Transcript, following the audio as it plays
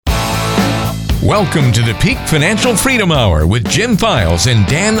Welcome to the Peak Financial Freedom Hour with Jim Files and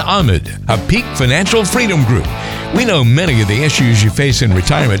Dan Ahmed of Peak Financial Freedom Group. We know many of the issues you face in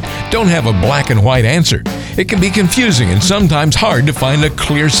retirement don't have a black and white answer. It can be confusing and sometimes hard to find a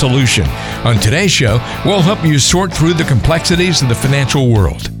clear solution. On today's show, we'll help you sort through the complexities of the financial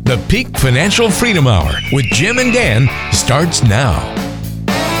world. The Peak Financial Freedom Hour with Jim and Dan starts now.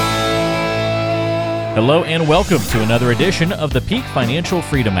 Hello and welcome to another edition of the Peak Financial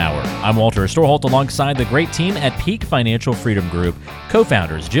Freedom Hour. I'm Walter Storholt alongside the great team at Peak Financial Freedom Group,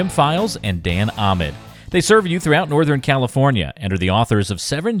 co-founders Jim Files and Dan Ahmed. They serve you throughout Northern California and are the authors of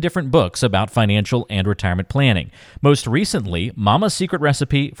 7 different books about financial and retirement planning. Most recently, Mama's Secret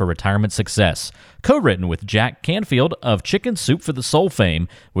Recipe for Retirement Success, co-written with Jack Canfield of Chicken Soup for the Soul fame,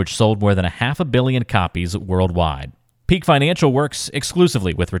 which sold more than 500 million copies worldwide. Peak Financial works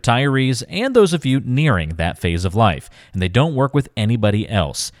exclusively with retirees and those of you nearing that phase of life, and they don't work with anybody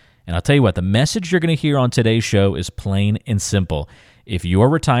else. And I'll tell you what, the message you're going to hear on today's show is plain and simple. If you're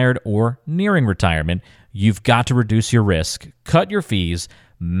retired or nearing retirement, you've got to reduce your risk, cut your fees,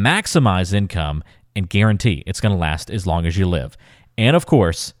 maximize income, and guarantee it's going to last as long as you live. And of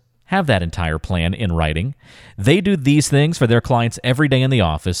course, have that entire plan in writing. They do these things for their clients every day in the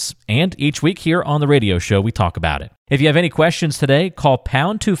office, and each week here on the radio show, we talk about it. If you have any questions today, call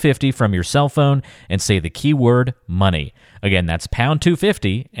pound 250 from your cell phone and say the keyword money. Again, that's pound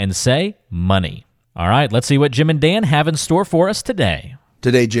 250 and say money. All right, let's see what Jim and Dan have in store for us today.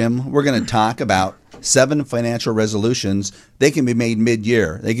 Today, Jim, we're going to talk about 7 financial resolutions. They can be made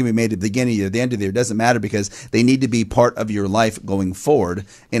mid-year. They can be made at the beginning of the year, the end of the year. It doesn't matter because they need to be part of your life going forward.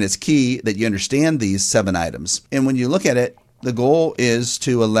 And it's key that you understand these 7 items. And when you look at it, the goal is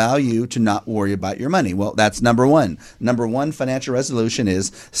to allow you to not worry about your money. Well, that's number 1. Number 1 financial resolution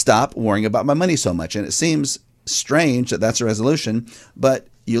is stop worrying about my money so much. And it seems strange that that's a resolution, but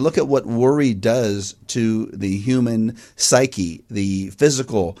you look at what worry does to the human psyche, the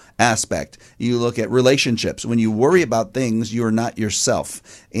physical aspect. You look at relationships. When you worry about things, you're not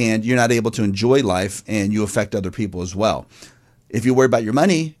yourself and you're not able to enjoy life, and you affect other people as well. If you worry about your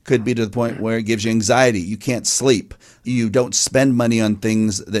money, could be to the point where it gives you anxiety. You can't sleep. You don't spend money on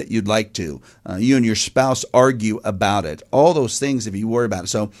things that you'd like to. You and your spouse argue about it. All those things if you worry about it.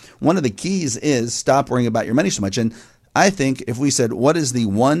 So one of the keys is stop worrying about your money so much. And I think if we said, what is the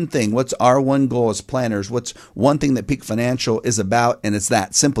one thing, what's our one goal as planners, what's one thing that Peak Financial is about, and it's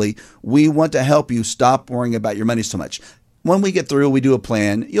that, simply, we want to help you stop worrying about your money so much. When we get through, we do a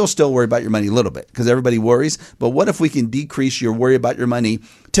plan, you'll still worry about your money a little bit because everybody worries. But what if we can decrease your worry about your money?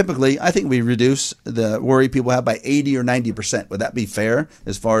 Typically, I think we reduce the worry people have by 80 or 90%. Would that be fair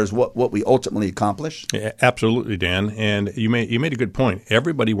as far as what we ultimately accomplish? Yeah, absolutely, Dan. And you made a good point.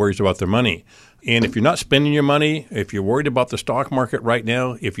 Everybody worries about their money. And if you're not spending your money, if you're worried about the stock market right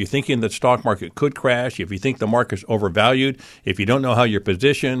now, if you're thinking the stock market could crash, if you think the market's overvalued, if you don't know how you're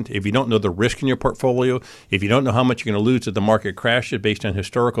positioned, if you don't know the risk in your portfolio, if you don't know how much you're going to lose if the market crashes based on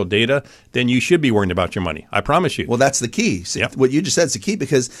historical data, then you should be worrying about your money. I promise you. Well, that's the key. Yep. What you just said is the key,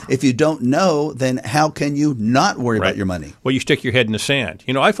 because if you don't know, then how can you not worry about your money? Well, you stick your head in the sand.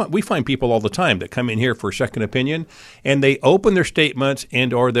 You know, we find people all the time that come in here for a second opinion, and they open their statements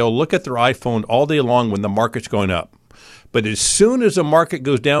or they'll look at their iPhone all day long when the market's going up. But as soon as the market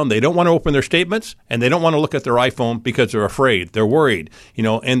goes down, they don't want to open their statements and they don't want to look at their iPhone because they're afraid. They're worried,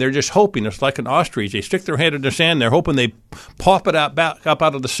 and they're just hoping. It's like an ostrich. They stick their head in the sand. They're hoping they pop it back up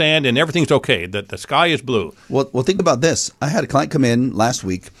out of the sand and everything's okay, that the sky is blue. Well, think about this. I had a client come in last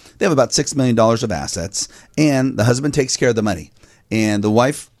week. They have about $6 million of assets, and the husband takes care of the money. And the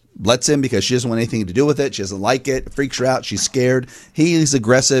wife lets him because she doesn't want anything to do with it. She doesn't like it. It freaks her out. She's scared. He's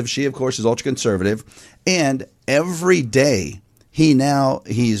aggressive. She, of course, is ultra conservative. And every day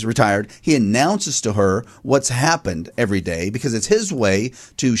he's retired, he announces to her what's happened every day because it's his way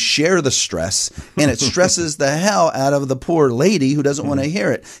to share the stress, and it stresses the hell out of the poor lady who doesn't want to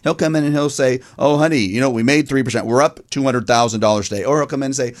hear it. He'll come in and he'll say, oh, honey, we made 3%. We're up $200,000 today. Or he'll come in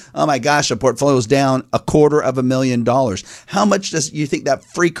and say, oh my gosh, the portfolio's down $250,000. How much does you think that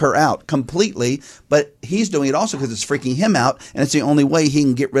freak her out? Completely. But he's doing it also because it's freaking him out, and it's the only way he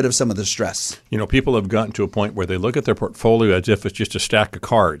can get rid of some of the stress. People have gotten to a point where they look at their portfolio as if it's just a stack of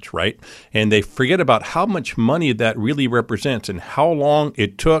cards, right? And they forget about how much money that really represents and how long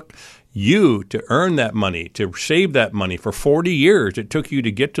it took you to earn that money, to save that money. For 40 years, it took you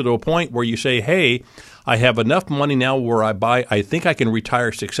to get to the point where you say, hey, I have enough money now where I think I can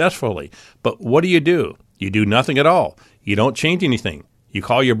retire successfully. But what do? You do nothing at all. You don't change anything. You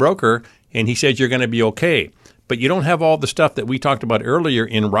call your broker and he says you're going to be okay. but you don't have all the stuff that we talked about earlier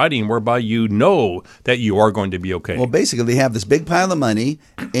in writing whereby you know that you are going to be okay. Well, basically, they have this big pile of money,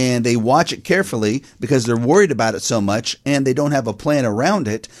 and they watch it carefully because they're worried about it so much, and they don't have a plan around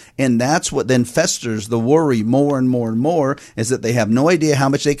it. And that's what then festers the worry more and more and more, is that they have no idea how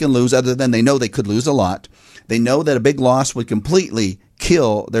much they can lose, other than they know they could lose a lot. They know that a big loss would completely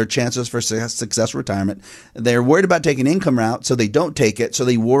kill their chances for successful retirement. They're worried about taking income route, so they don't take it. So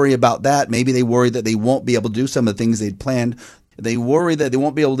they worry about that. Maybe they worry that they won't be able to do some of the things they'd planned. They worry that they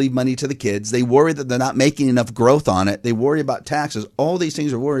won't be able to leave money to the kids. They worry that they're not making enough growth on it. They worry about taxes. All these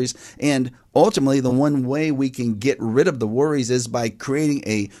things are worries. And ultimately, the one way we can get rid of the worries is by creating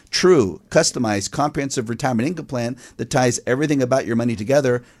a true, customized, comprehensive retirement income plan that ties everything about your money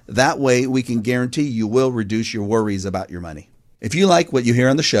together. That way, we can guarantee you will reduce your worries about your money. If you like what you hear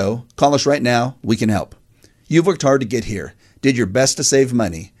on the show, call us right now. We can help. You've worked hard to get here, did your best to save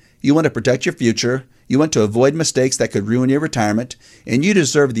money. You want to protect your future. You want to avoid mistakes that could ruin your retirement, and you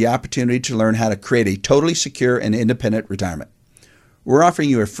deserve the opportunity to learn how to create a totally secure and independent retirement. We're offering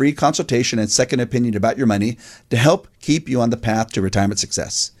you a free consultation and second opinion about your money to help keep you on the path to retirement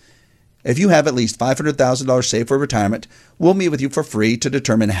success. If you have at least $500,000 saved for retirement, we'll meet with you for free to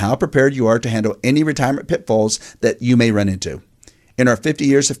determine how prepared you are to handle any retirement pitfalls that you may run into. In our 50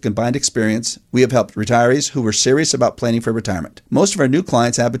 years of combined experience, we have helped retirees who were serious about planning for retirement. Most of our new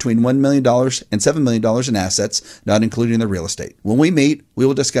clients have between $1 million and $7 million in assets, not including their real estate. When we meet, we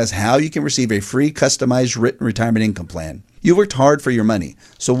will discuss how you can receive a free, customized written retirement income plan. You worked hard for your money,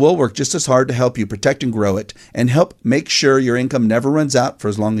 so we'll work just as hard to help you protect and grow it and help make sure your income never runs out for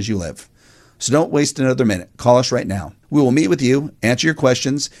as long as you live. So don't waste another minute. Call us right now. We will meet with you, answer your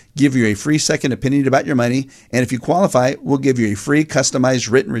questions, give you a free second opinion about your money, and if you qualify, we'll give you a free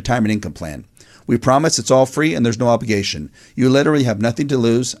customized written retirement income plan. We promise it's all free and there's no obligation. You literally have nothing to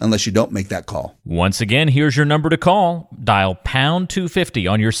lose unless you don't make that call. Once again, here's your number to call. Dial pound 250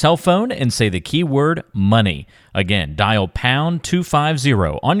 on your cell phone and say the keyword money. Again, dial pound 250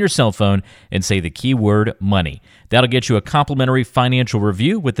 on your cell phone and say the keyword money. That'll get you a complimentary financial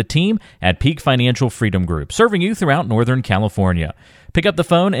review with the team at Peak Financial Freedom Group, serving you throughout Northern California. Pick up the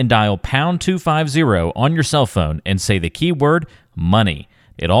phone and dial pound 250 on your cell phone and say the keyword money.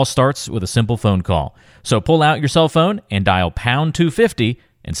 It all starts with a simple phone call. So pull out your cell phone and dial pound 250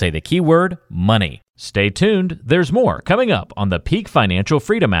 and say the keyword money. Stay tuned. There's more coming up on the Peak Financial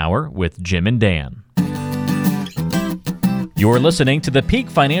Freedom Hour with Jim and Dan. You're listening to the Peak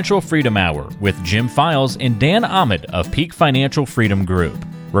Financial Freedom Hour with Jim Files and Dan Ahmed of Peak Financial Freedom Group.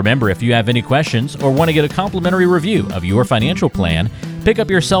 Remember, if you have any questions or want to get a complimentary review of your financial plan, pick up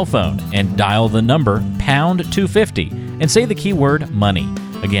your cell phone and dial the number pound 250 and say the keyword money.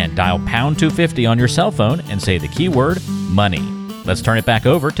 Again, dial pound 250 on your cell phone and say the keyword money. Let's turn it back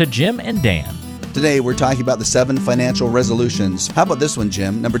over to Jim and Dan. Today, we're talking about the 7 financial resolutions. How about this one,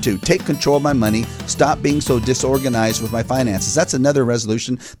 Jim? Number 2, take control of my money. Stop being so disorganized with my finances. That's another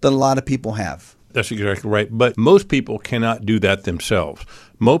resolution that a lot of people have. That's exactly right. But most people cannot do that themselves.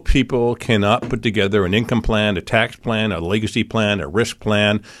 Most people cannot put together an income plan, a tax plan, a legacy plan, a risk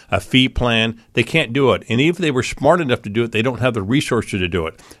plan, a fee plan. They can't do it. And even if they were smart enough to do it, they don't have the resources to do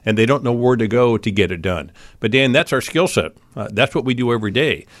it. And they don't know where to go to get it done. But Dan, that's our skill set. That's what we do every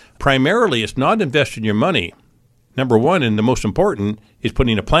day. Primarily, it's not investing your money. Number one, and the most important, is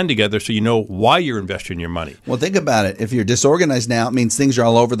putting a plan together so you know why you're investing your money. Well, think about it. If you're disorganized now, it means things are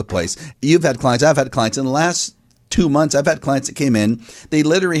all over the place. You've had clients, I've had clients in the last 2 months, I've had clients that came in, they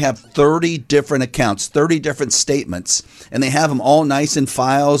literally have 30 different accounts, 30 different statements, and they have them all nice in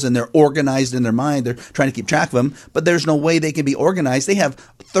files and they're organized in their mind. They're trying to keep track of them, but there's no way they can be organized. They have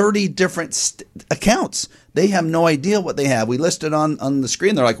 30 different accounts. They have no idea what they have. We listed on the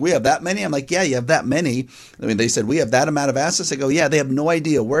screen. They're like, we have that many? I'm like, yeah, you have that many. I mean, they said, we have that amount of assets. I go, yeah, they have no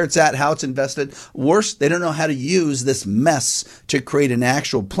idea where it's at, how it's invested. Worse, they don't know how to use this mess to create an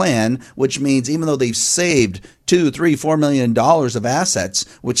actual plan, which means even though they've saved $2, $3, $4 million of assets,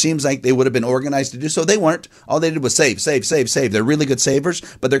 which seems like they would have been organized to do so, they weren't. All they did was save. They're really good savers,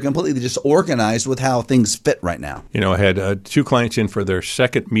 but they're completely disorganized with how things fit right now. You know, I had 2 clients in for their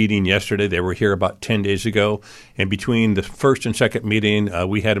second meeting yesterday. They were here about 10 days ago. And between the first and second meeting,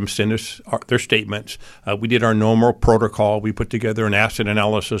 we had them send us their statements. We did our normal protocol. We put together an asset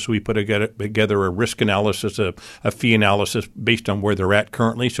analysis. We put together a risk analysis, a fee analysis based on where they're at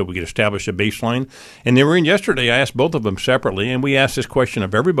currently so we could establish a baseline. And they were in yesterday. I asked both of them separately, and we asked this question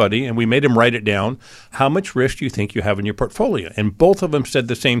of everybody, and we made them write it down. How much risk do you think you have in your portfolio? And both of them said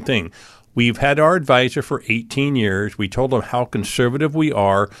the same thing. We've had our advisor for 18 years. We told them how conservative we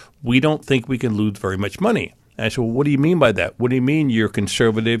are. We don't think we can lose very much money. And I said, well, what do you mean by that? What do you mean you're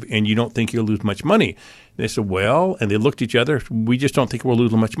conservative and you don't think you'll lose much money? They said, well, and they looked at each other, we just don't think we'll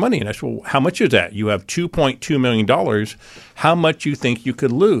lose much money. And I said, well, how much is that? You have $2.2 million. How much you think you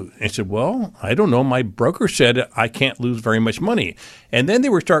could lose? And I said, well, I don't know. My broker said I can't lose very much money. And then they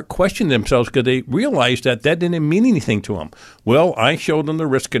would start questioning themselves because they realized that didn't mean anything to them. Well, I showed them the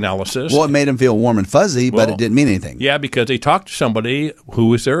risk analysis. Well, it made them feel warm and fuzzy, but it didn't mean anything. Yeah, because they talked to somebody who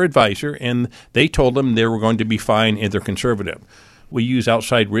was their advisor, and they told them they were going to be fine and they're conservative. We use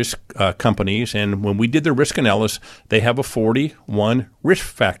outside risk companies, and when we did the risk analysis, they have a 41 risk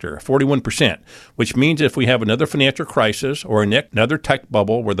factor, 41%, which means if we have another financial crisis or another tech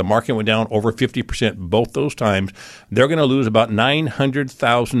bubble where the market went down over 50% both those times, they're going to lose about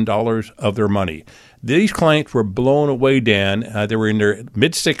 $900,000 of their money. These clients were blown away, Dan. They were in their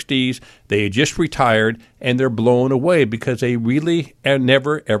mid-60s. They had just retired, and they're blown away because they really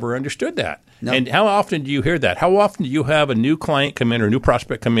never, ever understood that. No. And how often do you hear that? How often do you have a new client come in or a new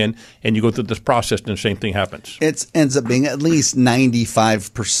prospect come in and you go through this process and the same thing happens? It ends up being at least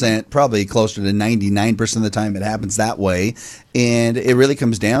 95%, probably closer to 99% of the time it happens that way. And it really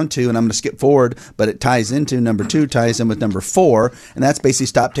comes down to, and I'm going to skip forward, but it ties into number 2, ties in with number 4, and that's basically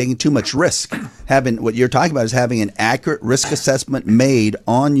stop taking too much risk. What you're talking about is having an accurate risk assessment made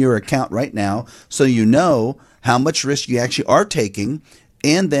on your account right now so you know how much risk you actually are taking,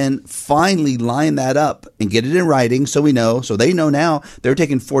 and then finally line that up and get it in writing so we know, so they know now they're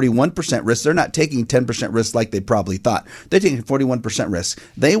taking 41% risk. They're not taking 10% risk like they probably thought. They're taking 41% risk.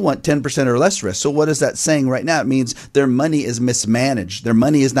 They want 10% or less risk. So what is that saying right now? It means their money is mismanaged. Their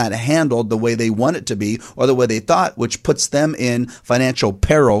money is not handled the way they want it to be or the way they thought, which puts them in financial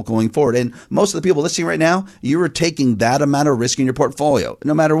peril going forward. And most of the people listening right now, you are taking that amount of risk in your portfolio,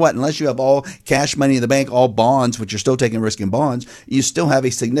 no matter what. Unless you have all cash money in the bank, all bonds, which you're still taking risk in bonds, you still have a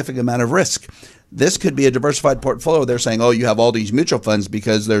significant amount of risk. This could be a diversified portfolio. They're saying, oh, you have all these mutual funds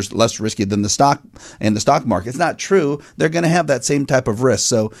because there's less risky than the stock and the stock market. It's not true. They're going to have that same type of risk.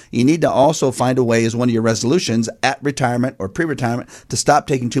 So you need to also find a way as one of your resolutions at retirement or pre-retirement to stop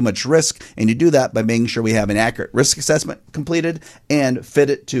taking too much risk. And you do that by making sure we have an accurate risk assessment completed and fit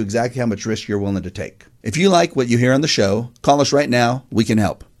it to exactly how much risk you're willing to take. If you like what you hear on the show, call us right now. We can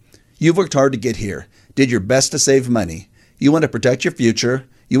help. You've worked hard to get here, did your best to save money. You want to protect your future,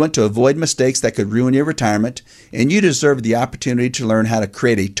 you want to avoid mistakes that could ruin your retirement, and you deserve the opportunity to learn how to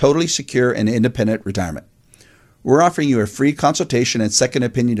create a totally secure and independent retirement. We're offering you a free consultation and second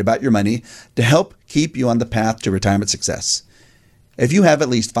opinion about your money to help keep you on the path to retirement success. If you have at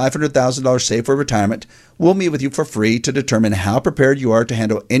least $500,000 saved for retirement, we'll meet with you for free to determine how prepared you are to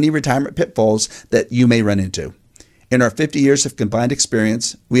handle any retirement pitfalls that you may run into. In our 50 years of combined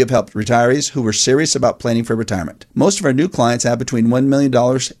experience, we have helped retirees who were serious about planning for retirement. Most of our new clients have between $1 million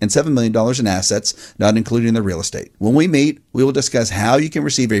and $7 million in assets, not including their real estate. When we meet, we will discuss how you can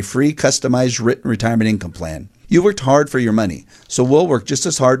receive a free, customized written retirement income plan. You worked hard for your money, so we'll work just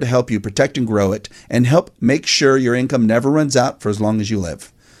as hard to help you protect and grow it and help make sure your income never runs out for as long as you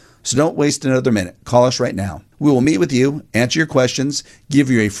live. So don't waste another minute. Call us right now. We will meet with you, answer your questions, give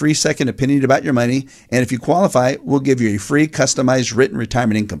you a free second opinion about your money, and if you qualify, we'll give you a free customized written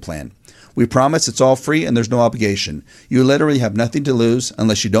retirement income plan. We promise it's all free and there's no obligation. You literally have nothing to lose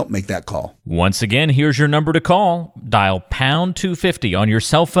unless you don't make that call. Once again, here's your number to call. Dial pound 250 on your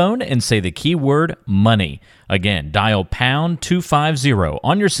cell phone and say the keyword money. Again, dial pound 250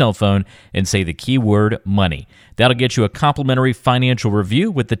 on your cell phone and say the keyword money. That'll get you a complimentary financial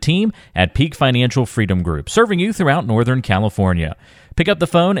review with the team at Peak Financial Freedom Group, serving you throughout Northern California. Pick up the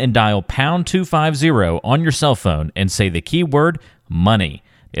phone and dial pound 250 on your cell phone and say the keyword money.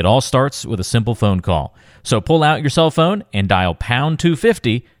 It all starts with a simple phone call. So pull out your cell phone and dial pound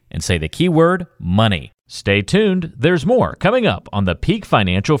 250 and say the keyword money. Stay tuned. There's more coming up on the Peak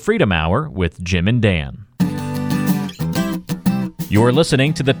Financial Freedom Hour with Jim and Dan. You're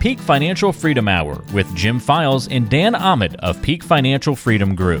listening to the Peak Financial Freedom Hour with Jim Files and Dan Ahmed of Peak Financial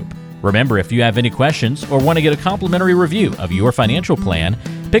Freedom Group. Remember, if you have any questions or want to get a complimentary review of your financial plan,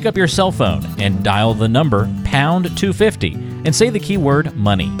 pick up your cell phone and dial the number pound 250 and say the keyword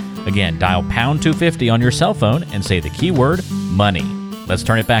money. Again, dial pound 250 on your cell phone and say the keyword money. Let's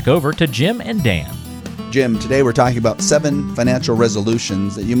turn it back over to Jim and Dan. Jim, today we're talking about 7 financial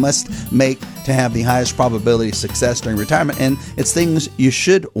resolutions that you must make to have the highest probability of success during retirement, and it's things you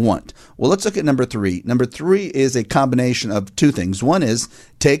should want. Well, let's look at number 3. Number 3 is a combination of two things. One is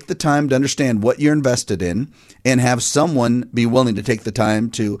take the time to understand what you're invested in and have someone be willing to take the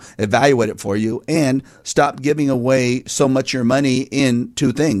time to evaluate it for you, and stop giving away so much of your money in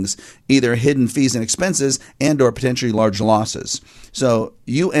two things, either hidden fees and expenses and or potentially large losses. So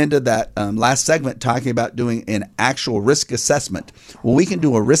you ended that last segment talking about doing an actual risk assessment. Well, we can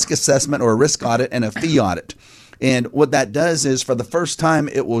do a risk assessment or a risk audit and a fee audit. And what that does is, for the first time,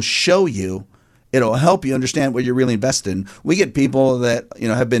 it will show you, it'll help you understand what you're really invested in. We get people that,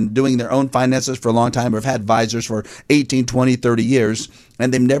 have been doing their own finances for a long time, or have had advisors for 18, 20, 30 years,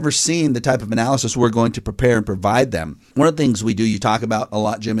 and they've never seen the type of analysis we're going to prepare and provide them. One of the things we do, you talk about a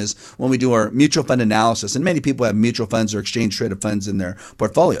lot, Jim, is when we do our mutual fund analysis, and many people have mutual funds or exchange traded funds in their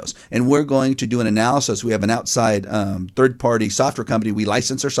portfolios, and we're going to do an analysis. We have an outside third-party software company. We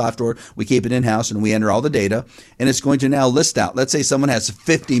license our software, we keep it in-house, and we enter all the data, and it's going to now list out. Let's say someone has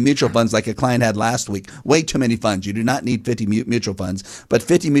 50 mutual funds like a client had last week. Way too many funds. You do not need 50 mutual funds, but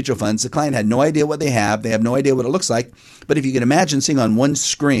 50 mutual funds. The client had no idea what they have. They have no idea what it looks like. But if you can imagine seeing on one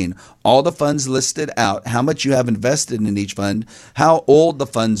screen all the funds listed out, how much you have invested in each fund, how old the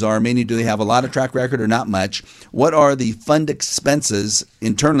funds are, meaning do they have a lot of track record or not much, what are the fund expenses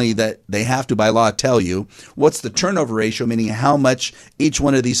internally that they have to by law tell you, what's the turnover ratio, meaning how much each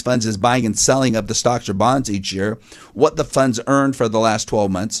one of these funds is buying and selling of the stocks or bonds each year, what the funds earned for the last 12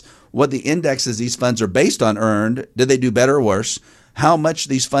 months, what the indexes these funds are based on earned, did they do better or worse, how much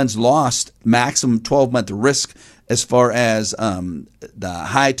these funds lost, maximum 12-month risk as far as the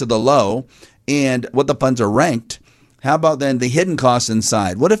high to the low, and what the funds are ranked. How about then the hidden costs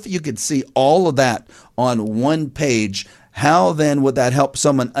inside? What if you could see all of that on one page? How then would that help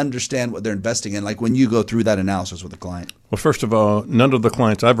someone understand what they're investing in, like when you go through that analysis with a client? Well, first of all, none of the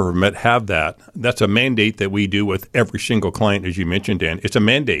clients I've ever met have that. That's a mandate that we do with every single client, as you mentioned, Dan. It's a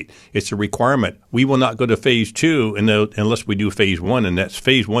mandate. It's a requirement. We will not go to phase 2 unless we do phase 1, and that's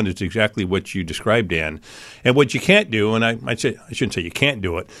phase 1 is exactly what you described, Dan. And what you can't do, and I shouldn't say you can't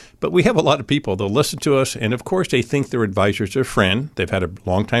do it, but we have a lot of people. They'll listen to us, and of course they think their advisor's their friend. They've had a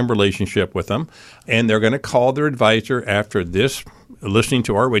long-time relationship with them, and they're going to call their advisor after this listening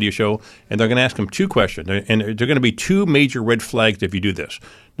to our radio show, and they're going to ask them two questions. And there are going to be two major red flags if you do this.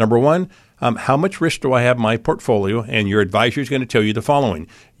 Number one, how much risk do I have in my portfolio? And your advisor is going to tell you the following.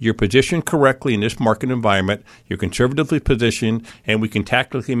 You're positioned correctly in this market environment. You're conservatively positioned, and we can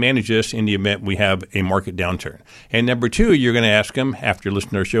tactically manage this in the event we have a market downturn. And number two, you're going to ask them, after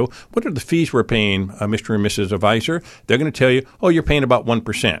listening to our show, what are the fees we're paying, Mr. and Mrs. Advisor? They're going to tell you, you're paying about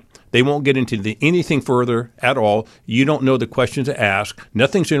 1%. They won't get into anything further at all. You don't know the questions to ask.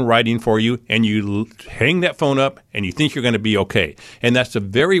 Nothing's in writing for you, and you hang that phone up, and you think you're going to be okay. And that's the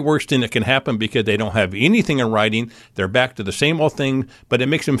very worst thing that can happen because they don't have anything in writing. They're back to the same old thing, but it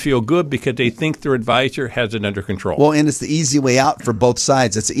makes them feel good because they think their advisor has it under control. Well, and it's the easy way out for both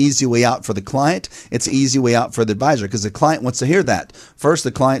sides. It's the easy way out for the client. It's the easy way out for the advisor because the client wants to hear that. First,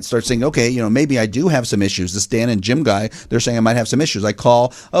 the client starts saying, okay, maybe I do have some issues. This Dan and Jim guy, they're saying I might have some issues. I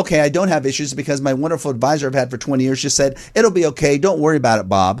call, okay, I don't have issues because my wonderful advisor I've had for 20 years just said, it'll be okay. Don't worry about it,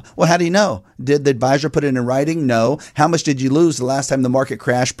 Bob. Well, how do you know? Did the advisor put it in writing? No. How much did you lose the last time the market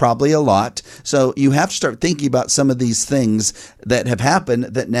crashed? Probably a lot. So you have to start thinking about some of these things that have happened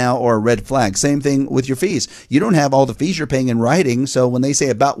that now are a red flag. Same thing with your fees. You don't have all the fees you're paying in writing. So when they say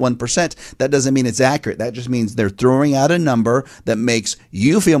about 1%, that doesn't mean it's accurate. That just means they're throwing out a number that makes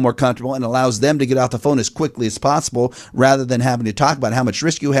you feel more comfortable and allows them to get off the phone as quickly as possible rather than having to talk about how much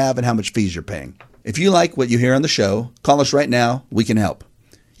risk you have and how much fees you're paying. If you like what you hear on the show, call us right now. We can help.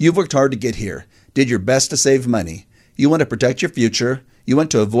 You've worked hard to get here, did your best to save money. You want to protect your future. You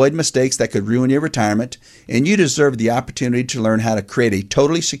want to avoid mistakes that could ruin your retirement, and you deserve the opportunity to learn how to create a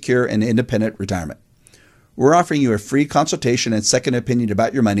totally secure and independent retirement. We're offering you a free consultation and second opinion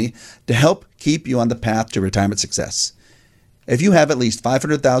about your money to help keep you on the path to retirement success. If you have at least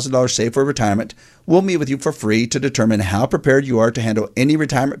 $500,000 saved for retirement, we'll meet with you for free to determine how prepared you are to handle any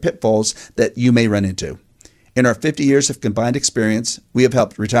retirement pitfalls that you may run into. In our 50 years of combined experience, we have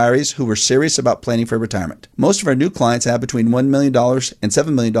helped retirees who were serious about planning for retirement. Most of our new clients have between $1 million and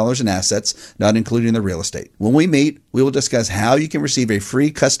 $7 million in assets, not including the real estate. When we meet, we will discuss how you can receive a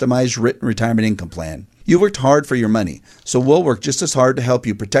free customized written retirement income plan. You worked hard for your money, so we'll work just as hard to help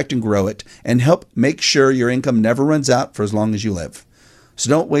you protect and grow it and help make sure your income never runs out for as long as you live. So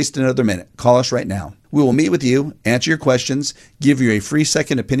don't waste another minute. Call us right now. We will meet with you, answer your questions, give you a free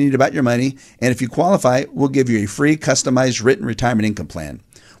second opinion about your money, and if you qualify, we'll give you a free customized written retirement income plan.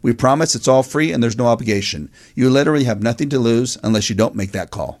 We promise it's all free and there's no obligation. You literally have nothing to lose unless you don't make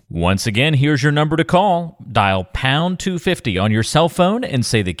that call. Once again, here's your number to call. Dial pound 250 on your cell phone and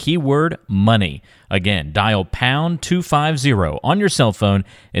say the keyword money. Again, dial pound 250 on your cell phone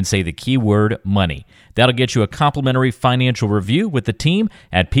and say the keyword money. That'll get you a complimentary financial review with the team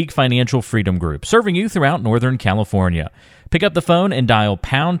at Peak Financial Freedom Group, serving you throughout Northern California. Pick up the phone and dial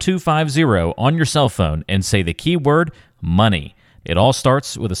pound 250 on your cell phone and say the keyword money. It all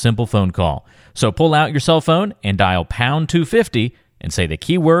starts with a simple phone call. So pull out your cell phone and dial pound 250 and say the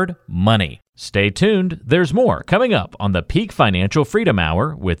keyword money. Stay tuned. There's more coming up on the Peak Financial Freedom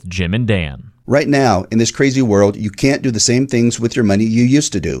Hour with Jim and Dan. Right now, in this crazy world, you can't do the same things with your money you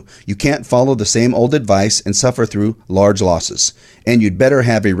used to do. You can't follow the same old advice and suffer through large losses. And you'd better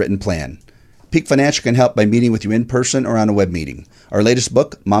have a written plan. Peak Financial can help by meeting with you in person or on a web meeting. Our latest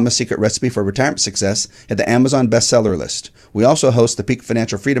book, Mama's Secret Recipe for Retirement Success, hit the Amazon bestseller list. We also host the Peak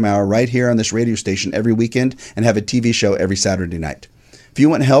Financial Freedom Hour right here on this radio station every weekend and have a TV show every Saturday night. If you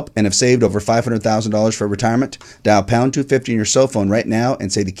want help and have saved over $500,000 for retirement, dial pound 250 on your cell phone right now and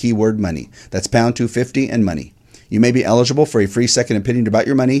say the keyword money. That's pound 250 and money. You may be eligible for a free second opinion about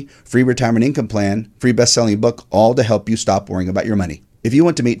your money, free retirement income plan, free best-selling book, all to help you stop worrying about your money. If you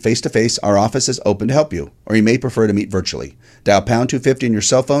want to meet face-to-face, our office is open to help you, or you may prefer to meet virtually. Dial pound 250 on your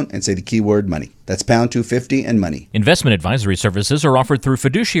cell phone and say the keyword money. That's pound 250 and money. Investment advisory services are offered through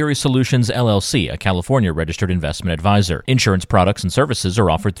Fiduciary Solutions, LLC, a California registered investment advisor. Insurance products and services are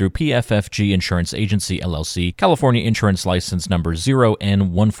offered through PFFG Insurance Agency, LLC, California Insurance License Number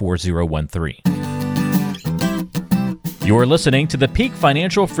 0N14013. You're listening to the Peak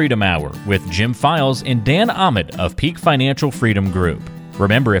Financial Freedom Hour with Jim Files and Dan Ahmed of Peak Financial Freedom Group.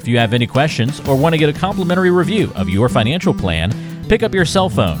 Remember, if you have any questions or want to get a complimentary review of your financial plan, pick up your cell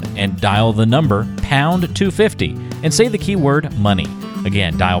phone and dial the number pound 250 and say the keyword money.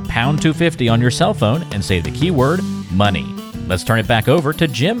 Again, dial pound 250 on your cell phone and say the keyword money. Let's turn it back over to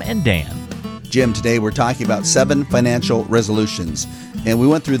Jim and Dan. Jim, today we're talking about 7 financial resolutions. And we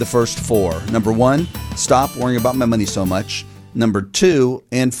went through the first 4. Number 1, stop worrying about my money so much. Number 2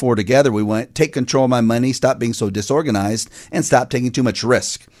 and 4 together, we went, take control of my money, stop being so disorganized, and stop taking too much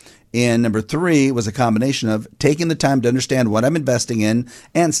risk. And number 3 was a combination of taking the time to understand what I'm investing in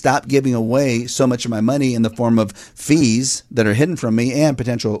and stop giving away so much of my money in the form of fees that are hidden from me and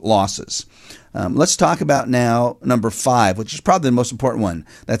potential losses. Let's talk about now number 5, which is probably the most important one.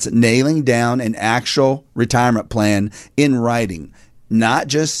 That's nailing down an actual retirement plan in writing. Not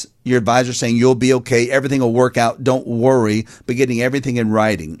just your advisor saying you'll be okay, everything will work out, don't worry, but getting everything in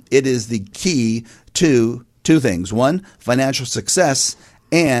writing. It is the key to 2 things. 1, financial success,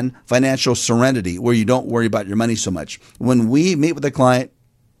 and financial serenity, where you don't worry about your money so much. When we meet with a client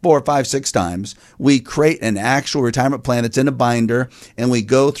 4, 5, 6 times, we create an actual retirement plan that's in a binder, and we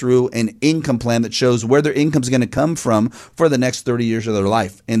go through an income plan that shows where their income is going to come from for the next 30 years of their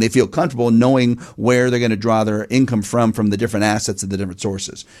life. And they feel comfortable knowing where they're going to draw their income from the different assets and the different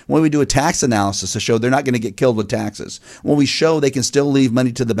sources. When we do a tax analysis to show they're not going to get killed with taxes, when we show they can still leave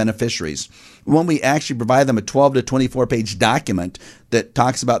money to the beneficiaries, when we actually provide them a 12 to 24 page document that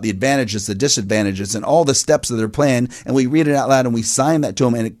talks about the advantages, the disadvantages, and all the steps of their plan, and we read it out loud and we sign that to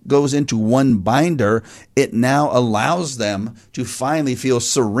them, and it goes into one binder, it now allows them to finally feel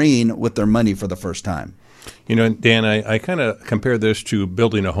serene with their money for the first time. You know, Dan, I kind of compare this to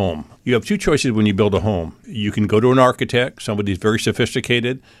building a home. You have 2 choices when you build a home. You can go to an architect, somebody who's very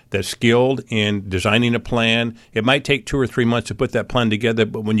sophisticated, that's skilled in designing a plan. It might take 2 or 3 months to put that plan together,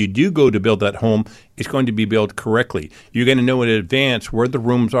 but when you do go to build that home, it's going to be built correctly. You're going to know in advance where the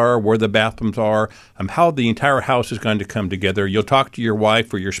rooms are, where the bathrooms are, how the entire house is going to come together. You'll talk to your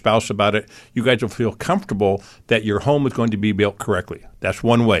wife or your spouse about it. You guys will feel comfortable that your home is going to be built correctly. That's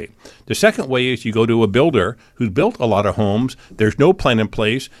one way. The second way is you go to a builder who's built a lot of homes. There's no plan in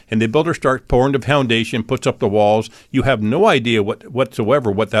place, and the builder starts pouring the foundation, puts up the walls. You have no idea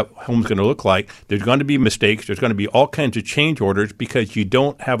whatsoever what that home's going to look like. There's going to be mistakes. There's going to be all kinds of change orders because you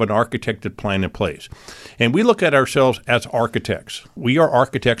don't have an architected plan in place. And we look at ourselves as architects. We are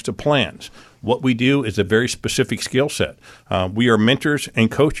architects of plans. What we do is a very specific skill set. We are mentors and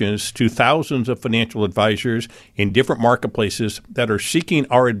coaches to thousands of financial advisors in different marketplaces that are seeking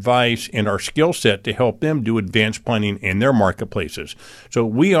our advice and our skill set to help them do advanced planning in their marketplaces. So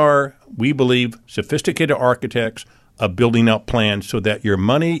we believe, sophisticated architects of building out plans so that your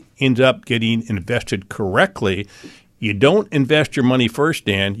money ends up getting invested correctly. You don't invest your money first,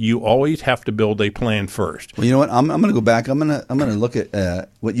 Dan. You always have to build a plan first. Well, you know what? I'm going to go back. I'm going to look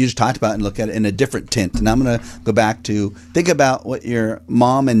at what you just talked about and look at it in a different tint. And I'm going to go back to think about what your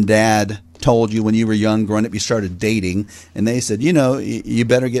mom and dad told you when you were young, growing up, you started dating, and they said, you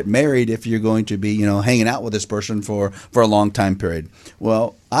better get married if you're going to be, hanging out with this person for a long time period.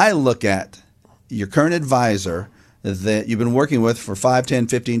 Well, I look at your current advisor that you've been working with for 5, 10,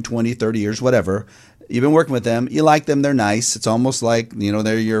 15, 20, 30 years, whatever. You've been working with them. You like them. They're nice. It's almost like,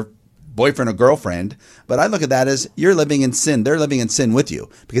 they're your boyfriend or girlfriend. But I look at that as you're living in sin. They're living in sin with you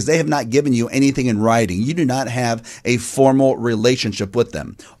because they have not given you anything in writing. You do not have a formal relationship with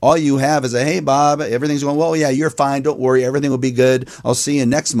them. All you have is hey, Bob, everything's going well. Yeah, you're fine. Don't worry. Everything will be good. I'll see you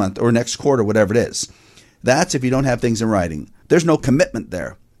next month or next quarter, whatever it is. That's if you don't have things in writing. There's no commitment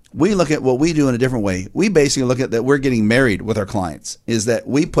there. We look at what we do in a different way. We basically look at that we're getting married with our clients, is that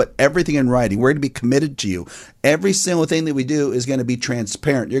we put everything in writing. We're going to be committed to you. Every single thing that we do is going to be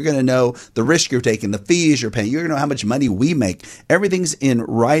transparent. You're going to know the risk you're taking, the fees you're paying. You're going to know how much money we make. Everything's in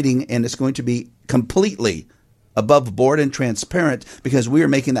writing, and it's going to be completely above board and transparent because we are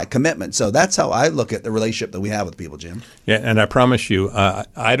making that commitment. So that's how I look at the relationship that we have with people, Jim. Yeah, and I promise you,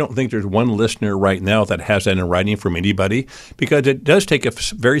 I don't think there's one listener right now that has that in writing from anybody because it does take a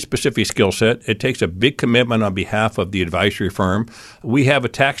very specific skill set. It takes a big commitment on behalf of the advisory firm. We have a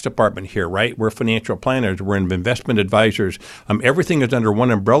tax department here, right? We're financial planners. We're investment advisors. Everything is under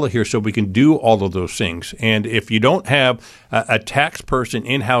one umbrella here so we can do all of those things. And if you don't have a tax person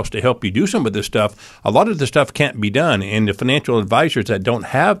in-house to help you do some of this stuff, a lot of the stuff can't be done. And the financial advisors that doesn't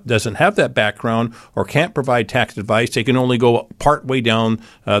have that background or can't provide tax advice, they can only go part way down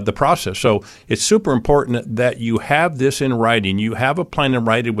the process. So it's super important that you have this in writing. You have a plan in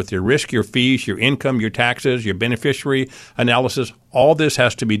writing with your risk, your fees, your income, your taxes, your beneficiary analysis. All this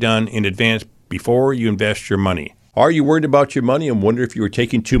has to be done in advance before you invest your money. Are you worried about your money and wonder if you are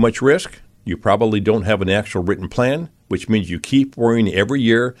taking too much risk? You probably don't have an actual written plan, which means you keep worrying every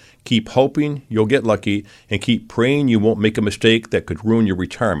year, keep hoping you'll get lucky, and keep praying you won't make a mistake that could ruin your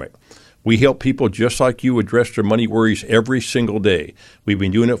retirement. We help people just like you address their money worries every single day. We've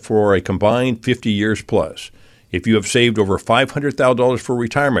been doing it for a combined 50 years plus. If you have saved over $500,000 for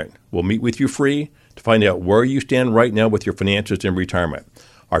retirement, we'll meet with you free to find out where you stand right now with your finances in retirement.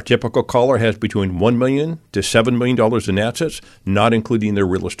 Our typical caller has between $1 million to $7 million in assets, not including their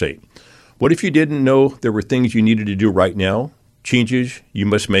real estate. What if you didn't know there were things you needed to do right now, changes you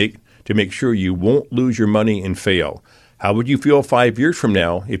must make to make sure you won't lose your money and fail? How would you feel 5 years from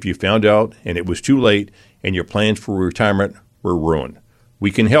now if you found out and it was too late and your plans for retirement were ruined?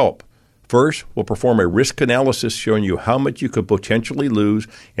 We can help. First, we'll perform a risk analysis showing you how much you could potentially lose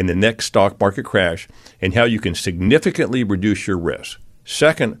in the next stock market crash and how you can significantly reduce your risk.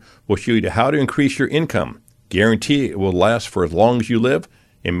 Second, we'll show you how to increase your income, guarantee it will last for as long as you live,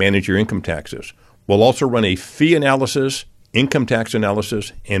 and manage your income taxes. We'll also run a fee analysis, income tax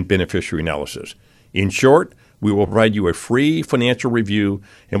analysis, and beneficiary analysis. In short, we will provide you a free financial review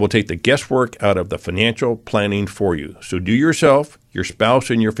and we'll take the guesswork out of the financial planning for you. So do yourself, your spouse,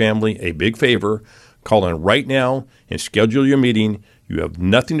 and your family a big favor. Call in right now and schedule your meeting. You have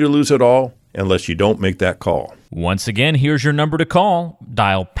nothing to lose at all unless you don't make that call. Once again, here's your number to call.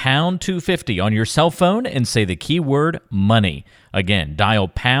 Dial pound 250 on your cell phone and say the keyword money. Again, dial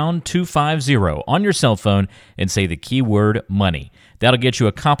pound 250 on your cell phone and say the keyword money. That'll get you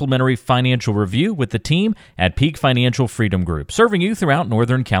a complimentary financial review with the team at Peak Financial Freedom Group, serving you throughout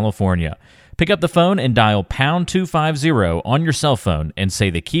Northern California. Pick up the phone and dial pound 250 on your cell phone and say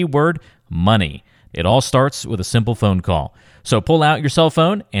the keyword money. It all starts with a simple phone call. So pull out your cell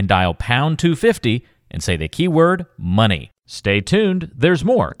phone and dial pound 250 and say the keyword money. Stay tuned. There's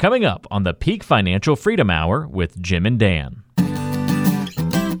more coming up on the Peak Financial Freedom Hour with Jim and Dan.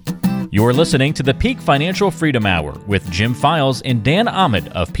 You're listening to the Peak Financial Freedom Hour with Jim Files and Dan Ahmed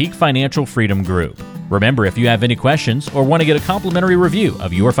of Peak Financial Freedom Group. Remember, if you have any questions or want to get a complimentary review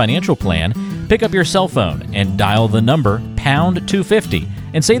of your financial plan, pick up your cell phone and dial the number pound 250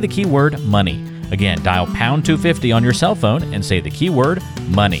 and say the keyword money. Again, dial pound 250 on your cell phone and say the keyword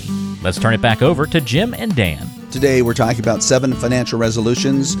money. Let's turn it back over to Jim and Dan. Today we're talking about 7 financial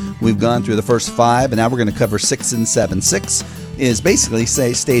resolutions. We've gone through the first 5, and now we're going to cover 6 and 7. 6 is basically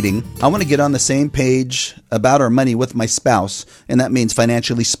stating, I want to get on the same page about our money with my spouse, and that means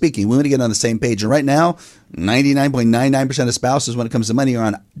financially speaking. We want to get on the same page. And right now, 99.99% of spouses when it comes to money are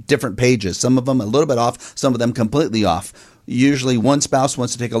on different pages. Some of them a little bit off, some of them completely off. Usually one spouse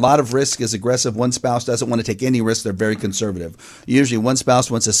wants to take a lot of risk, is aggressive. One spouse doesn't want to take any risk. They're very conservative. Usually one spouse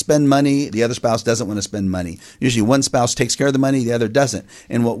wants to spend money. The other spouse doesn't want to spend money. Usually one spouse takes care of the money. The other doesn't.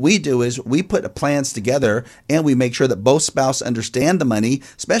 And what we do is we put plans together and we make sure that both spouses understand the money,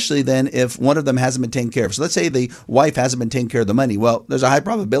 especially then if one of them hasn't been taken care of. So let's say the wife hasn't been taking care of the money. Well, there's a high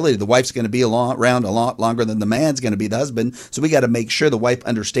probability the wife's going to be around a lot longer than the man's going to be the husband. So we got to make sure the wife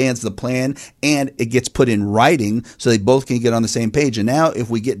understands the plan and it gets put in writing so they both can get on the same page. And now if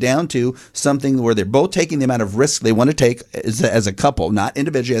we get down to something where they're both taking the amount of risk they want to take as a couple, not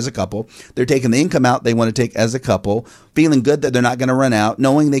individually, as a couple, they're taking the income out they want to take as a couple, feeling good that they're not going to run out,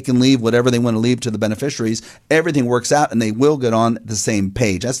 knowing they can leave whatever they want to leave to the beneficiaries, everything works out and they will get on the same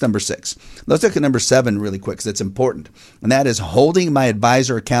page. That's number 6. Let's look at number 7 really quick because it's important. And that is holding my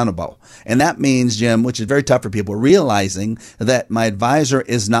advisor accountable. And that means, Jim, which is very tough for people, realizing that my advisor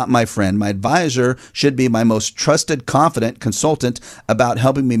is not my friend. My advisor should be my most trusted, confident consultant about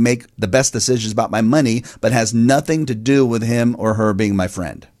helping me make the best decisions about my money, but has nothing to do with him or her being my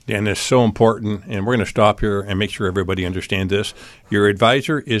friend. And it's so important, and we're going to stop here and make sure everybody understands this. Your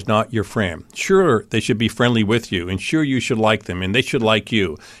advisor is not your friend. Sure, they should be friendly with you, and sure, you should like them, and they should like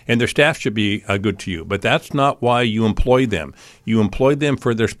you, and their staff should be good to you. But that's not why you employ them. You employ them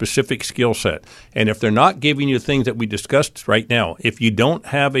for their specific skill set. And if they're not giving you things that we discussed right now, if you don't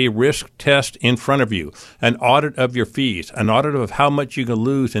have a risk test in front of you, an audit of your fees, an audit of how much you can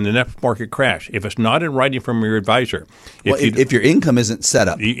lose in the next market crash, if it's not in writing from your advisor. If your income isn't set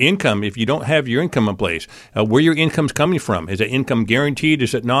up. Income, if you don't have your income in place, where your income's coming from. Is it income guaranteed?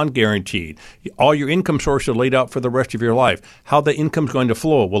 Is it non-guaranteed? All your income sources are laid out for the rest of your life. How the income's going to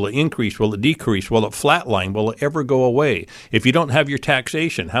flow. Will it increase? Will it decrease? Will it flatline? Will it ever go away? If you don't have your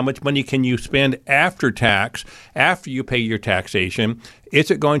taxation, how much money can you spend after tax, after you pay your taxation? Is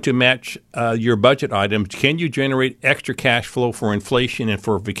it going to match your budget items? Can you generate extra cash flow for inflation and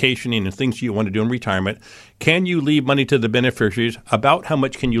for vacationing and things you want to do in retirement? Can you leave money to the beneficiaries? About how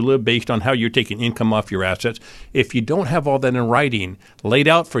much can you live based on how you're taking income off your assets? If you don't have all that in writing, laid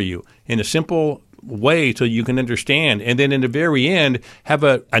out for you in a simple way so you can understand, and then in the very end have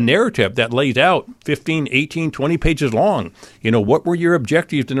a narrative that lays out 15, 18, 20 pages long. What were your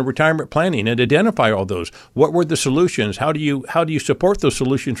objectives in the retirement planning, and identify all those. What were the solutions? How do you support those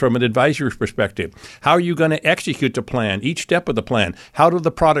solutions from an advisor's perspective? How are you going to execute the plan, each step of the plan? How do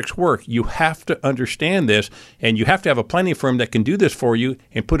the products work? You have to understand this, and you have to have a planning firm that can do this for you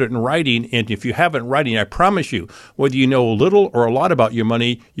and put it in writing. And if you have it in writing, I promise you, whether you know a little or a lot about your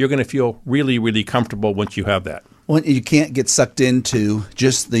money, you're going to feel really, really comfortable once you have that. Well, you can't get sucked into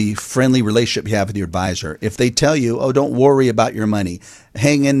just the friendly relationship you have with your advisor. If they tell you, oh, don't worry about your money,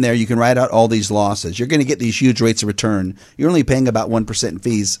 hang in there, you can write out all these losses, you're going to get these huge rates of return, you're only paying about 1% in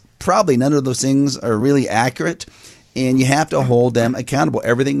fees, probably none of those things are really accurate, and you have to hold them accountable.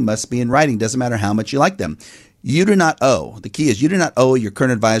 Everything must be in writing. Doesn't matter how much you like them. You do not owe. The key is you do not owe your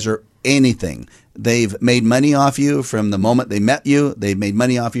current advisor anything. They've made money off you from the moment they met you. They've made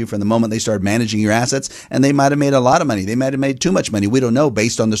money off you from the moment they started managing your assets. And they might have made a lot of money. They might have made too much money. We don't know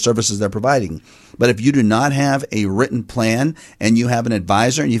based on the services they're providing. But if you do not have a written plan and you have an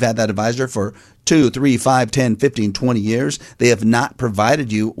advisor and you've had that advisor for 2, 3, 5, 10, 15, 20 years, they have not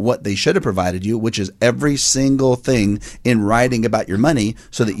provided you what they should have provided you, which is every single thing in writing about your money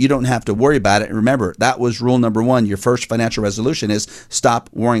so that you don't have to worry about it. And remember, that was rule number 1. Your first financial resolution is stop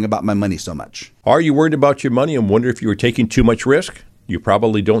worrying about my money so much. Are you worried about your money and wonder if you are taking too much risk? You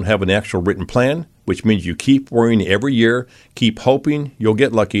probably don't have an actual written plan, which means you keep worrying every year, keep hoping you'll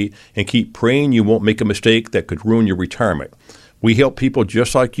get lucky, and keep praying you won't make a mistake that could ruin your retirement. We help people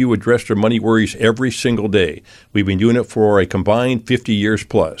just like you address their money worries every single day. We've been doing it for a combined 50 years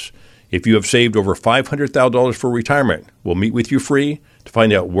plus. If you have saved over $500,000 for retirement, we'll meet with you free to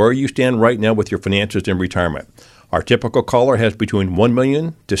find out where you stand right now with your finances in retirement. Our typical caller has between $1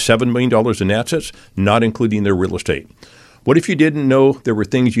 million to $7 million in assets, not including their real estate. What if you didn't know there were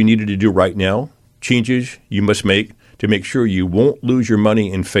things you needed to do right now, changes you must make to make sure you won't lose your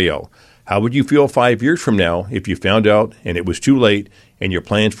money and fail? How would you feel 5 years from now if you found out and it was too late and your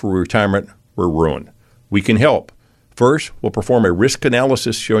plans for retirement were ruined? We can help. First, we'll perform a risk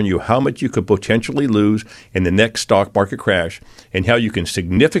analysis showing you how much you could potentially lose in the next stock market crash and how you can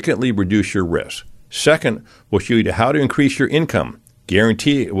significantly reduce your risk. Second, we'll show you how to increase your income,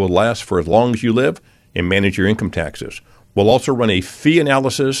 guarantee it will last for as long as you live, and manage your income taxes. We'll also run a fee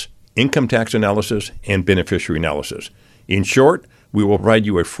analysis, income tax analysis, and beneficiary analysis. In short, we will provide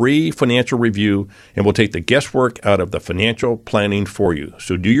you a free financial review and we'll take the guesswork out of the financial planning for you.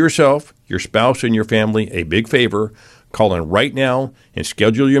 So do yourself, your spouse, and your family a big favor. Call in right now and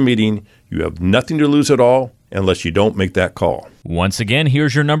schedule your meeting. You have nothing to lose at all unless you don't make that call. Once again,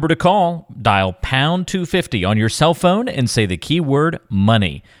 here's your number to call. Dial pound 250 on your cell phone and say the keyword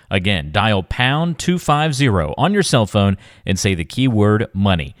money. Again, dial pound 250 on your cell phone and say the keyword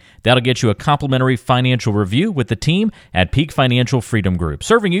money. That'll get you a complimentary financial review with the team at Peak Financial Freedom Group,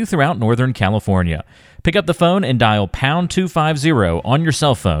 serving you throughout Northern California. Pick up the phone and dial pound 250 on your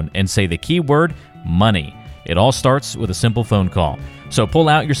cell phone and say the keyword money. It all starts with a simple phone call. So pull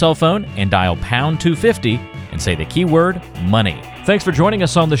out your cell phone and dial pound 250 and say the keyword money. Thanks for joining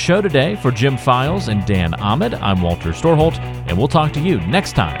us on the show today. For Jim Files and Dan Ahmed, I'm Walter Storholt, and we'll talk to you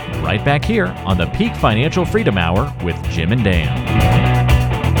next time right back here on the Peak Financial Freedom Hour with Jim and Dan.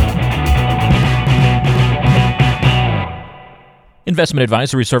 Investment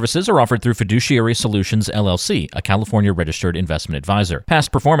advisory services are offered through Fiduciary Solutions, LLC, a California registered investment advisor.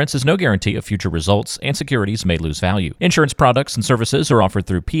 Past performance is no guarantee of future results, and securities may lose value. Insurance products and services are offered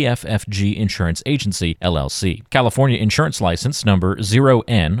through PFFG Insurance Agency, LLC. California Insurance License Number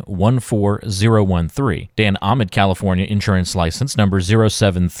 0N14013. Dan Ahmed California Insurance License Number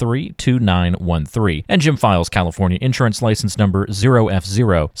 0732913. And Jim Files California Insurance License Number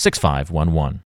 0F06511.